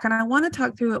you're back. And I want to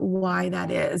talk through why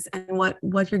that is and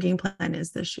what your game plan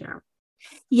is this year.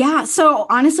 Yeah. So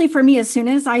honestly, for me, as soon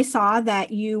as I saw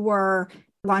that you were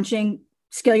launching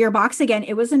Scale Your Box again,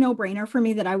 it was a no-brainer for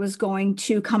me that I was going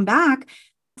to come back.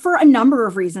 for a number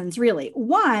of reasons, really.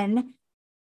 One,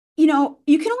 you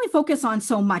can only focus on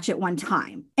so much at one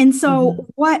time. And so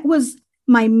what was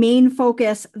my main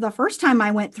focus the first time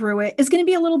I went through it is going to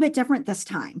be a little bit different this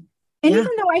time. And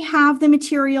even though I have the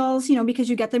materials, because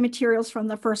you get the materials from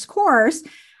the first course,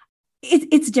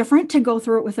 it's different to go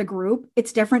through it with a group.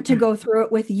 It's different to go through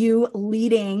it with you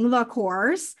leading the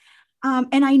course.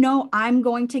 And I know I'm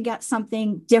going to get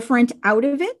something different out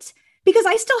of it because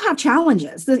I still have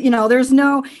challenges.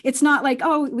 It's not like,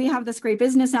 oh, we have this great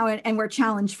business now and we're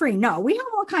challenge free. No, we have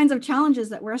all kinds of challenges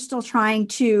that we're still trying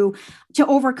to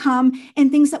overcome,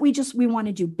 and things that we want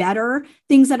to do better,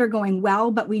 things that are going well,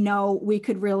 but we know we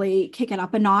could really kick it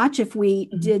up a notch if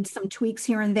we did some tweaks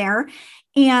here and there.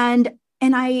 And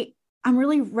I'm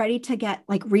really ready to get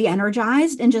like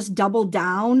re-energized and just double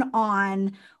down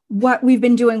on what we've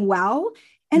been doing well.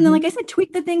 And then, like I said,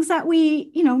 tweak the things that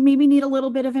we, maybe need a little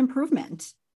bit of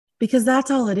improvement. Because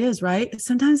that's all it is, right?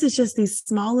 Sometimes it's just these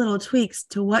small little tweaks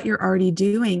to what you're already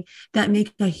doing that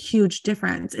make a huge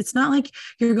difference. It's not like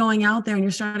you're going out there and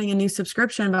you're starting a new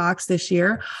subscription box this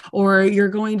year, or you're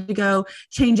going to go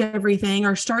change everything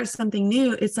or start something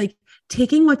new. It's like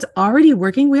taking what's already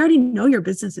working. We already know your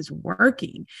business is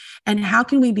working. And how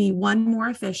can we be more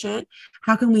efficient?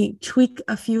 How can we tweak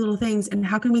a few little things? And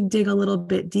how can we dig a little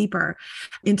bit deeper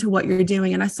into what you're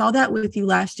doing? And I saw that with you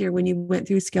last year when you went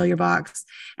through Scale Your Box,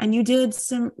 and you did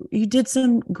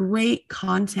some great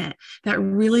content that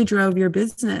really drove your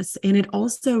business. And it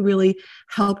also really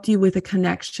helped you with a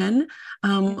connection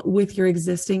with your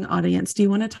existing audience. Do you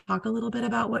want to talk a little bit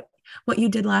about what you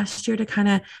did last year to kind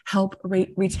of help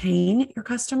retain your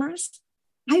customers?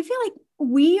 I feel like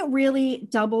we really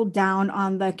doubled down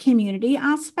on the community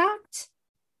aspect,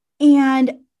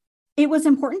 and it was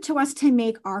important to us to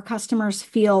make our customers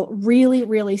feel really,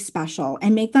 really special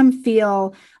and make them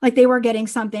feel like they were getting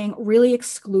something really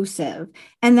exclusive,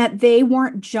 and that they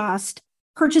weren't just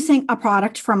purchasing a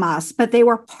product from us, but they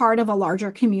were part of a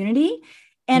larger community.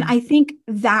 And I think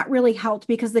that really helped,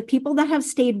 because the people that have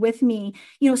stayed with me,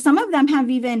 some of them have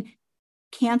even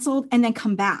canceled and then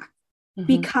come back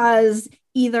because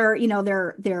either,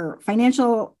 their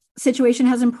financial situation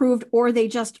has improved, or they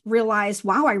just realized,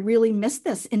 wow, I really missed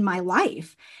this in my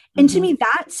life. And to me,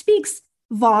 that speaks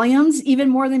volumes, even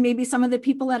more than maybe some of the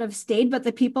people that have stayed, but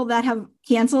the people that have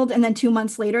canceled and then 2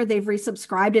 months later, they've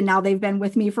resubscribed and now they've been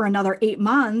with me for another 8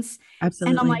 months.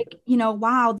 Absolutely. And I'm like,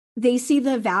 wow, they see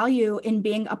the value in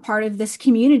being a part of this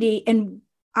community. And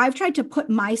I've tried to put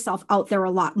myself out there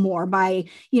a lot more by,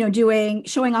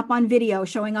 showing up on video,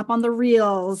 showing up on the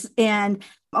reels. And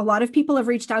a lot of people have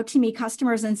reached out to me,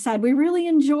 customers, and said, we really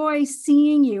enjoy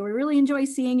seeing you. We really enjoy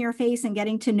seeing your face and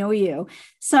getting to know you.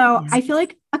 So I feel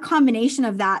like a combination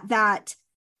of that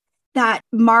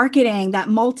marketing, that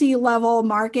multi-level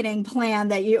marketing plan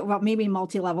that maybe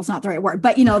multi-level is not the right word,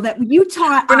 but that you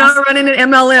taught We're us. Not running an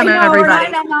MLM,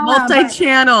 everybody.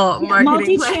 Multi-channel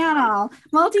marketing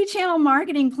multi-channel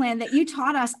marketing plan that you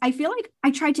taught us. I feel like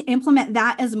I tried to implement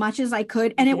that as much as I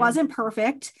could, and it wasn't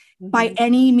perfect by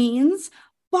any means,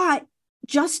 but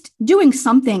just doing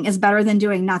something is better than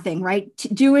doing nothing, right?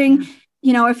 Doing,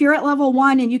 if you're at level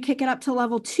 1 and you kick it up to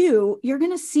level 2, you're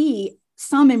going to see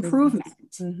some improvement.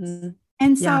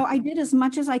 And so I did as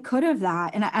much as I could of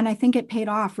that. And I think it paid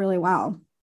off really well.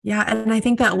 Yeah. And I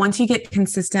think that once you get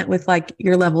consistent with like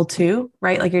your level 2,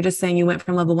 right? Like you're just saying you went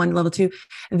from level 1 to level 2,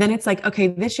 then it's like, okay,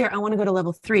 this year I want to go to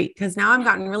level 3, because now I've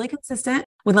gotten really consistent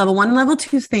with level 1 and level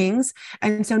 2 things.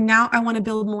 And so now I want to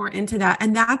build more into that.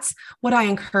 And that's what I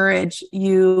encourage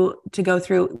you to go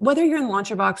through, whether you're in Launch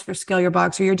Your Box or Scale Your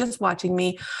Box, or you're just watching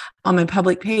me on my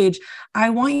public page. I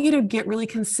want you to get really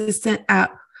consistent at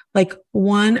like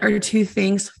 1 or 2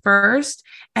 things first,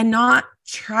 and not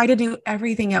try to do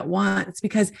everything at once,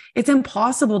 because it's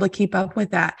impossible to keep up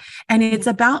with that. And it's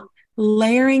about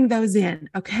layering those in.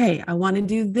 Okay, I want to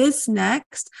do this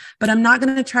next, but I'm not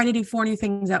going to try to do 4 new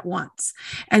things at once.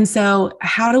 And so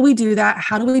how do we do that?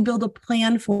 How do we build a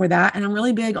plan for that? And I'm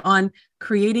really big on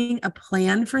creating a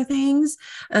plan for things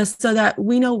so that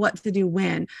we know what to do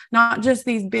when, not just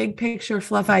these big picture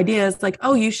fluff ideas like,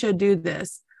 oh, you should do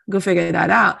this. Go figure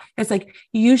that out. It's like,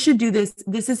 you should do this.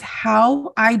 This is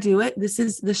how I do it. This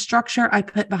is the structure I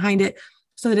put behind it,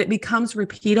 so that it becomes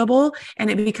repeatable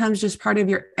and it becomes just part of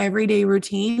your everyday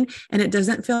routine. And it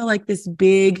doesn't feel like this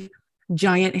big,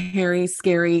 giant, hairy,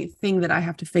 scary thing that I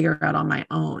have to figure out on my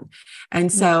own.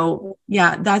 And so,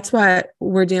 that's what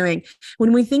we're doing.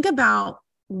 When we think about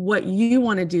what you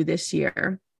want to do this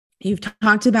year, you've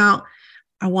talked about,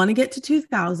 I want to get to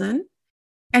 2,000.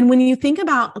 And when you think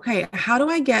about, okay, how do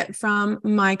I get from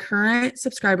my current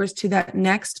subscribers to that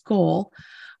next goal?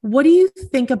 What do you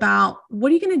think about,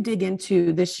 what are you going to dig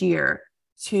into this year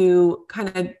to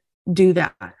kind of do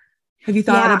that? Have you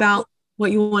thought Yeah. about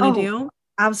what you want to do?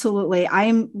 Absolutely.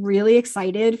 I'm really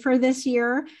excited for this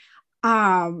year.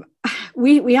 Um,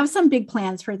 we have some big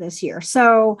plans for this year.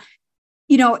 So,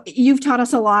 you've taught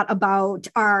us a lot about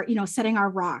our, setting our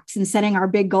rocks and setting our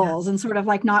big goals and sort of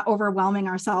like not overwhelming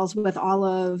ourselves with all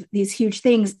of these huge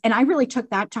things. And I really took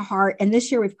that to heart. And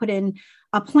this year we've put in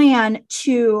a plan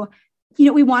to,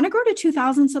 we want to grow to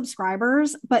 2,000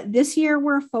 subscribers, but this year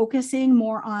we're focusing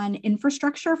more on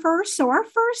infrastructure first. So our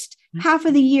first half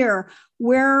of the year,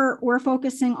 we're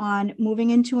focusing on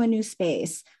moving into a new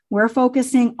space. We're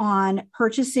focusing on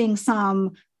purchasing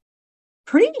some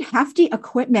pretty hefty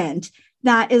equipment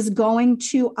that is going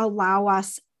to allow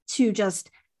us to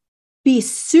just be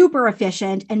super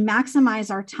efficient and maximize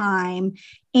our time.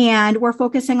 And we're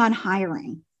focusing on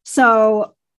hiring.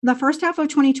 So the first half of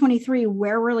 2023,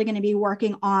 we're really going to be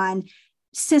working on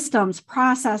systems,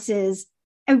 processes,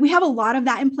 and we have a lot of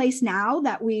that in place now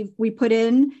that we put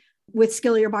in with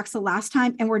Skill Your Box the last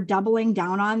time, and we're doubling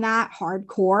down on that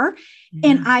hardcore. Yeah.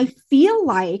 And I feel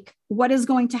like what is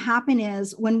going to happen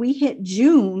is when we hit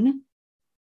June,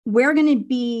 we're going to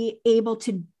be able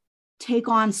to take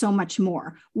on so much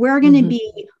more. We're going to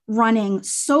be running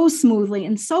so smoothly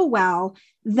and so well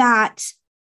that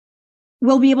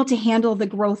we'll be able to handle the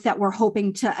growth that we're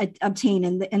hoping to obtain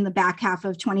in the back half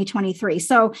of 2023.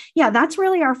 So yeah, that's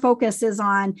really our focus is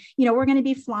on, we're going to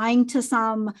be flying to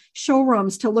some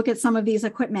showrooms to look at some of these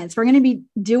equipments. We're going to be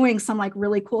doing some like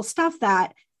really cool stuff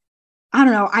that, I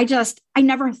don't know, I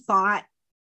never thought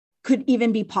could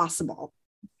even be possible.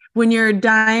 When you're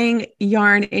dyeing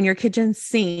yarn in your kitchen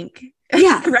sink,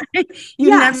 yeah, right? You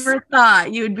never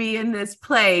thought you would be in this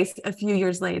place a few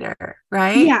years later,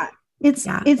 right? Yeah. It's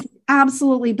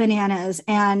absolutely bananas.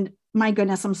 And my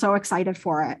goodness, I'm so excited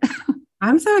for it.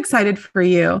 I'm so excited for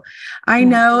you. I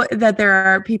know that there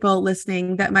are people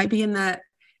listening that might be in the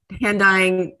hand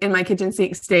dyeing in my kitchen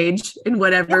sink stage in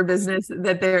whatever business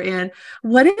that they're in.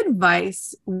 What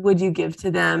advice would you give to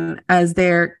them as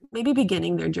they're maybe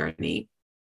beginning their journey?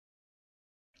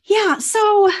 Yeah.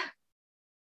 So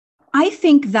I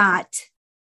think that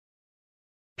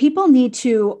people need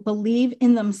to believe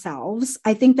in themselves.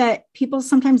 I think that people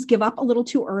sometimes give up a little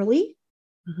too early.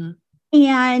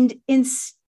 And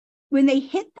when they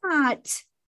hit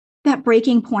that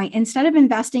breaking point, instead of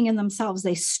investing in themselves,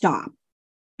 they stop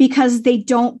because they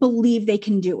don't believe they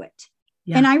can do it.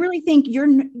 Yeah. And I really think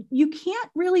you can't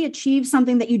really achieve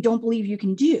something that you don't believe you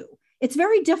can do. It's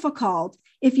very difficult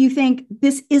if you think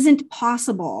this isn't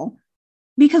possible,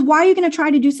 because why are you going to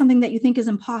try to do something that you think is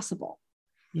impossible?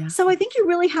 Yeah. So I think you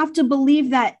really have to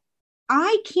believe that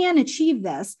I can achieve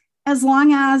this as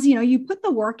long as, you put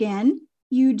the work in,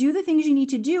 you do the things you need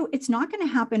to do. It's not going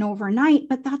to happen overnight,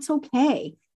 but that's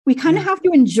okay. We kind of have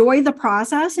to enjoy the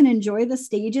process and enjoy the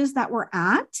stages that we're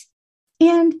at.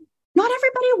 And not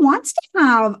everybody wants to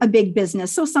have a big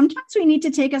business. So sometimes we need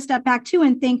to take a step back too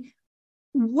and think,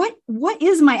 what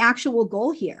is my actual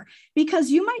goal here?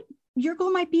 Because your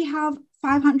goal might be have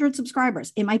 500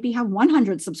 subscribers. It might be have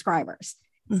 100 subscribers.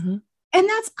 And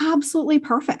that's absolutely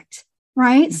perfect,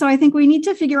 right? So I think we need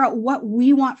to figure out what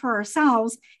we want for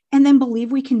ourselves and then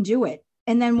believe we can do it.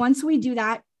 And then once we do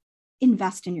that,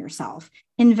 invest in yourself,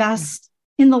 invest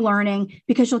in the learning,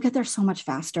 because you'll get there so much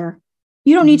faster.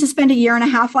 You don't need to spend a year and a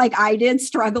half like I did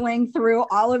struggling through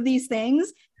all of these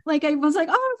things. Like I was like,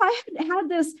 oh, if I had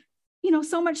this,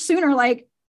 so much sooner, like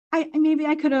maybe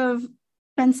I could have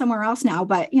been somewhere else now,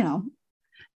 but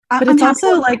but it's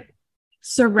also like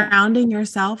surrounding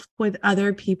yourself with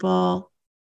other people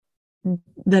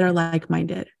that are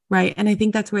like-minded, right? And I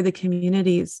think that's where the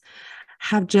communities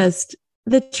have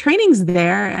the training's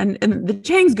there and the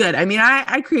training's good. I mean,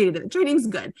 I created it. The training's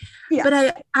good. Yeah.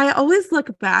 But I always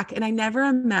look back and I never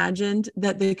imagined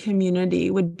that the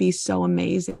community would be so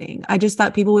amazing. I just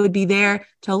thought people would be there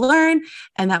to learn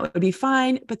and that would be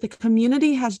fine. But the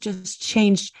community has just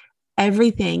changed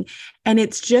everything. And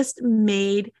it's just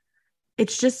made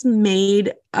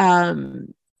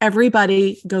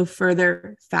everybody go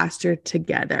further, faster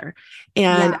together.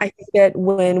 And I think that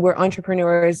when we're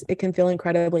entrepreneurs, it can feel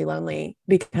incredibly lonely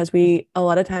because we a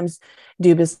lot of times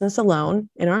do business alone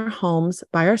in our homes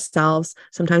by ourselves.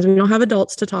 Sometimes we don't have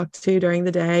adults to talk to during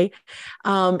the day.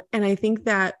 And I think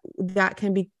that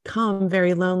can become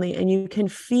very lonely, and you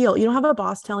don't have a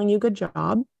boss telling you good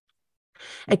job.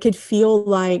 It could feel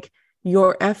like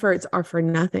your efforts are for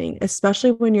nothing,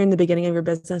 especially when you're in the beginning of your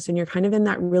business and you're kind of in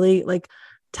that really like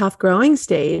tough growing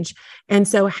stage. And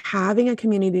so having a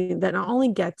community that not only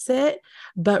gets it,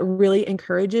 but really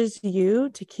encourages you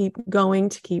to keep going,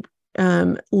 to keep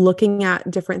looking at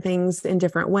different things in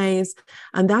different ways.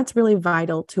 And that's really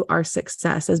vital to our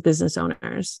success as business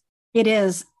owners. It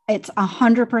is. It's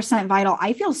 100% vital.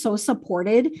 I feel so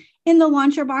supported in the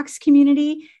Launch Your Box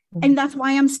community. And that's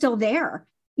why I'm still there.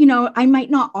 I might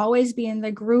not always be in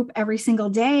the group every single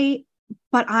day,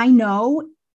 but I know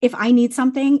if I need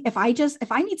something, if I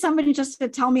need somebody just to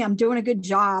tell me I'm doing a good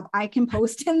job, I can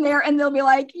post in there and they'll be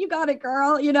like, you got it,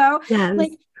 girl. Yes.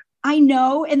 Like I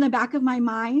know in the back of my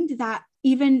mind that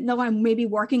even though I'm maybe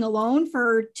working alone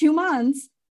for 2 months,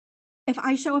 if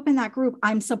I show up in that group,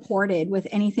 I'm supported with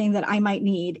anything that I might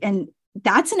need. And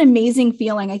that's an amazing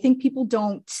feeling. I think people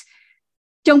don't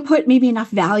put maybe enough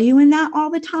value in that all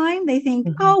the time. They think,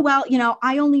 oh, well,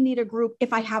 I only need a group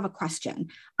if I have a question.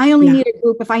 I only need a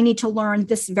group if I need to learn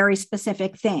this very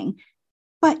specific thing.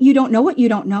 But you don't know what you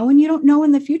don't know. And you don't know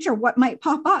in the future what might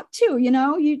pop up too.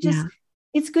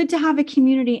 It's good to have a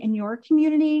community, and your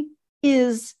community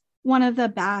is one of the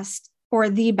best, or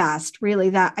the best really,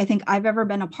 that I think I've ever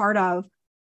been a part of,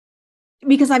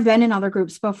 because I've been in other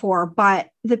groups before, but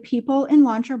the people in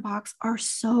Launch Your Box are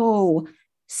so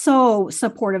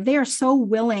supportive. They are so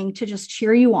willing to just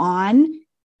cheer you on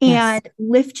and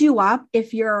lift you up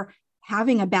if you're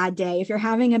having a bad day, if you're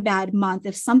having a bad month,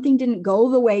 if something didn't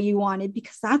go the way you wanted,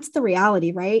 because that's the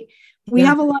reality, right? We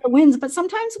have a lot of wins, but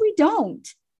sometimes we don't.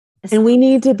 And we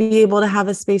need to be able to have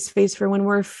a space for when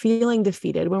we're feeling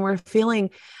defeated, when we're feeling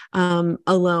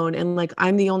alone and like,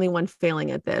 I'm the only one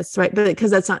failing at this, right? But because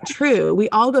that's not true. We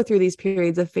all go through these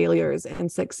periods of failures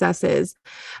and successes.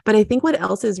 But I think what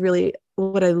else is really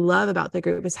what I love about the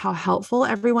group is how helpful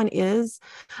everyone is,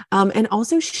 and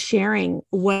also sharing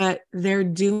what they're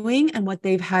doing and what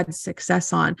they've had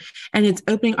success on. And it's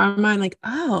opening our mind like,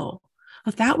 oh,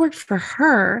 if that worked for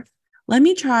her, let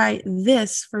me try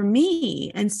this for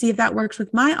me and see if that works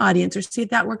with my audience, or see if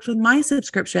that works with my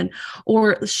subscription,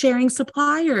 or sharing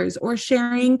suppliers, or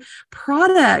sharing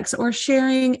products, or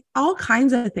sharing all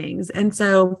kinds of things. And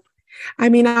so, I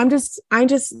mean, I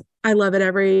love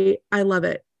it. I love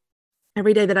it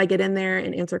every day that I get in there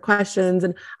and answer questions,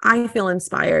 and I feel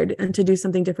inspired and to do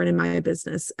something different in my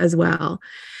business as well.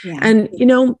 Yeah. And,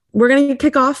 we're going to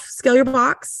kick off Scale Your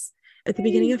Box at the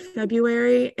beginning of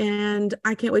February. And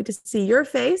I can't wait to see your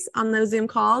face on those Zoom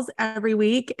calls every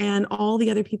week, and all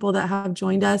the other people that have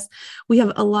joined us. We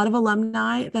have a lot of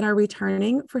alumni that are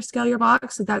returning for Scale Your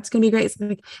Box. So that's going to be great. It's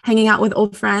like hanging out with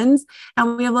old friends.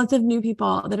 And we have lots of new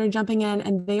people that are jumping in,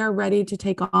 and they are ready to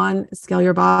take on Scale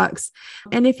Your Box.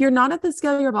 And if you're not at the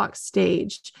Scale Your Box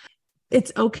stage,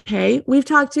 it's okay. We've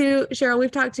talked to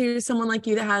someone like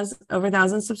you that has over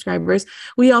 1,000 subscribers.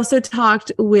 We also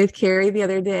talked with Carrie the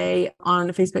other day on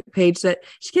a Facebook page that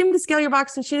she came to Scale Your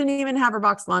Box and she didn't even have her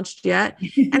box launched yet.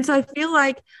 And so I feel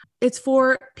like it's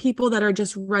for people that are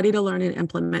just ready to learn and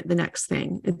implement the next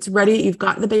thing. It's ready. You've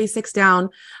got the basics down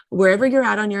wherever you're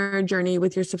at on your journey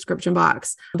with your subscription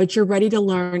box, but you're ready to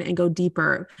learn and go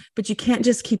deeper. But you can't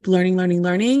just keep learning.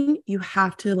 You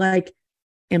have to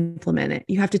implement it.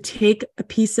 You have to take a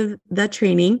piece of that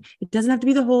training. It doesn't have to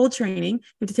be the whole training.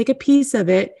 You have to take a piece of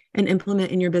it and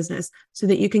implement in your business so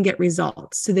that you can get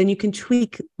results. So then you can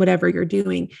tweak whatever you're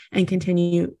doing and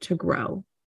continue to grow.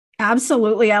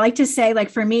 Absolutely. I like to say,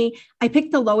 for me, I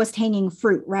pick the lowest hanging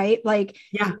fruit, right?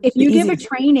 If you give a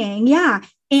training,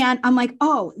 and I'm like,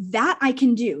 oh, that I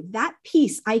can do, that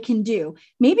piece I can do.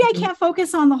 Maybe I can't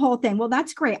focus on the whole thing. Well,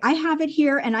 that's great. I have it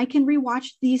here and I can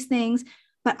rewatch these things,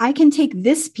 but I can take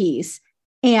this piece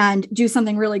and do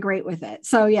something really great with it.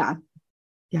 So yeah.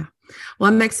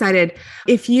 Well, I'm excited.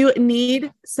 If you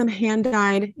need some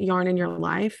hand-dyed yarn in your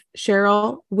life,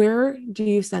 Cheryl, where do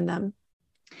you send them?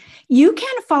 You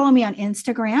can follow me on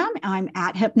Instagram. I'm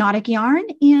at Hypnotic Yarn.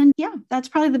 And that's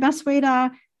probably the best way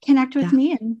to connect with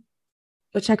me. And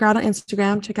go check her out on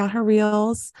Instagram, check out her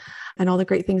reels and all the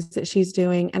great things that she's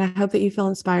doing. And I hope that you feel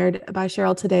inspired by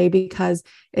Cheryl today, because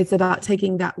it's about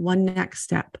taking that one next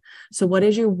step. So what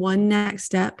is your one next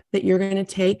step that you're going to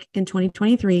take in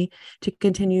 2023 to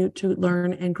continue to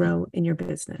learn and grow in your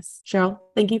business? Cheryl,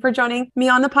 thank you for joining me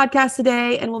on the podcast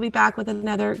today, and we'll be back with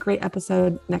another great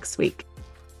episode next week.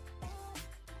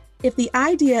 If the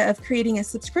idea of creating a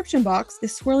subscription box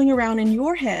is swirling around in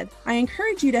your head, I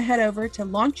encourage you to head over to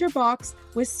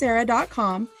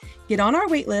launchyourboxwithsarah.com, get on our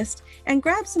waitlist, and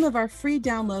grab some of our free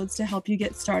downloads to help you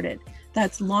get started.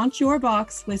 That's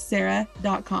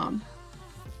launchyourboxwithsarah.com.